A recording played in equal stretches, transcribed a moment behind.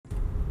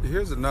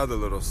Here's another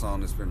little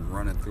song that's been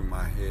running through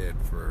my head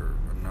for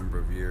a number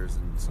of years,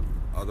 and some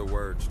other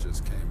words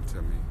just came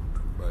to me.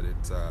 But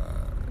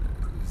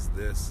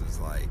this is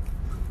like,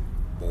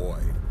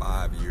 boy,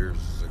 5 years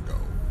ago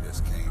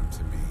this came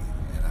to me,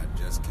 and I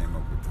just came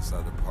up with this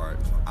other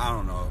part. So I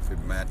don't know if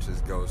it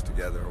matches, goes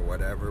together, or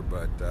whatever.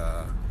 But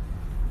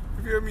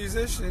if you're a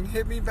musician,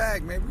 hit me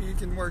back. Maybe you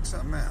can work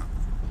something out.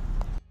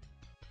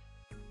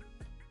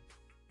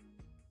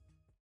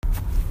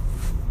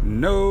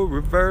 No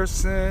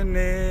reversing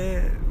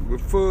it, we're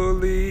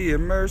fully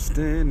immersed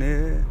in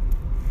it.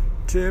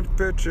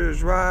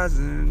 Temperature's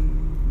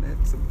rising,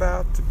 it's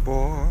about to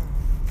boil.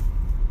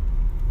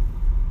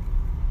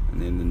 And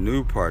then the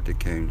new part that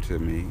came to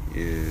me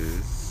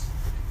is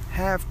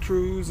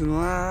half-truths and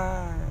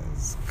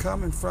lies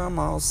coming from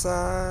all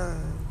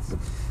sides,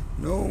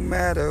 no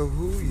matter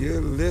who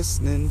you're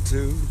listening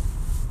to.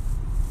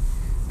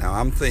 Now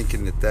I'm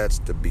thinking that that's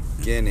the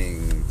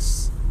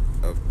beginnings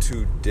of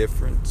two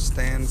different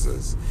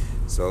stanzas.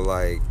 So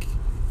like,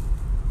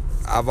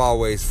 I've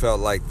always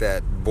felt like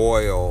that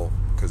boil,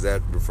 because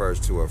that refers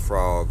to a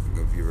frog,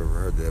 if you've ever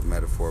heard that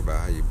metaphor about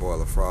how you boil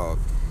a frog.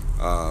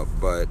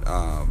 But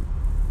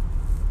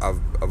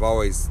I've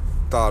always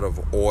thought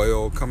of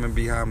oil coming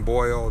behind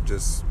boil,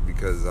 just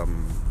because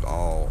I'm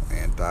all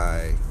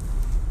anti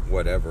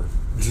whatever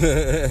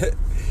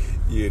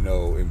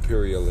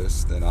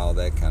imperialist and all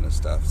that kind of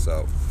stuff.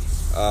 So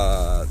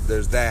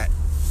there's that.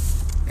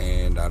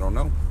 And I don't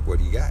know, what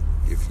do you got?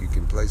 If you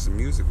can play some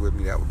music with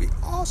me, that would be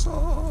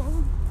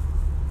awesome.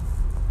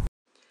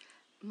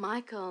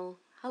 Michael,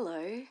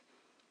 hello.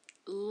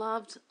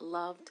 Loved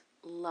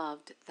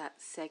that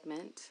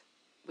segment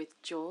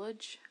with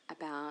George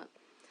about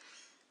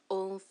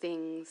all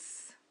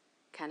things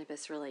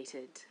cannabis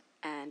related.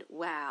 And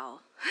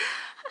wow,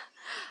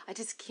 I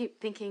just keep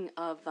thinking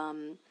of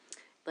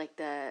like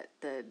the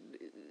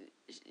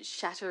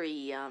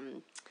shattery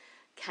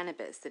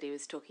cannabis that he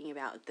was talking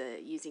about,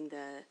 using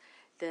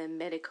the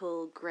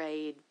medical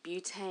grade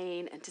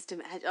butane, and just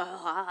imagine,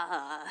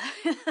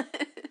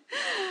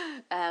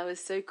 it was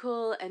so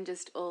cool. And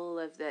just all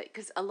of that,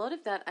 because a lot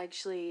of that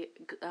actually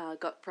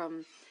got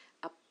from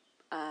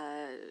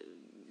a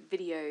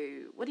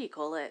video, what do you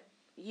call it,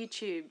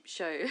 YouTube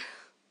show,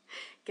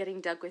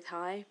 Getting Dug with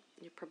High.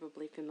 You're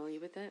probably familiar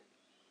with it,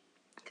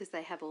 because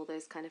they have all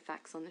those kind of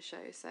facts on the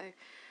show. So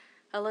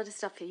a lot of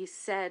stuff he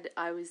said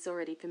I was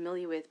already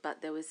familiar with,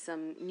 but there was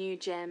some new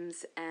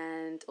gems,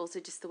 and also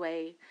just the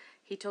way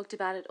he talked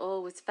about it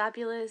all was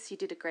fabulous. You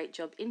did a great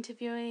job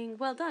interviewing.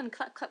 Well done.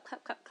 Clap, clap,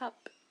 clap, clap,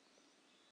 clap.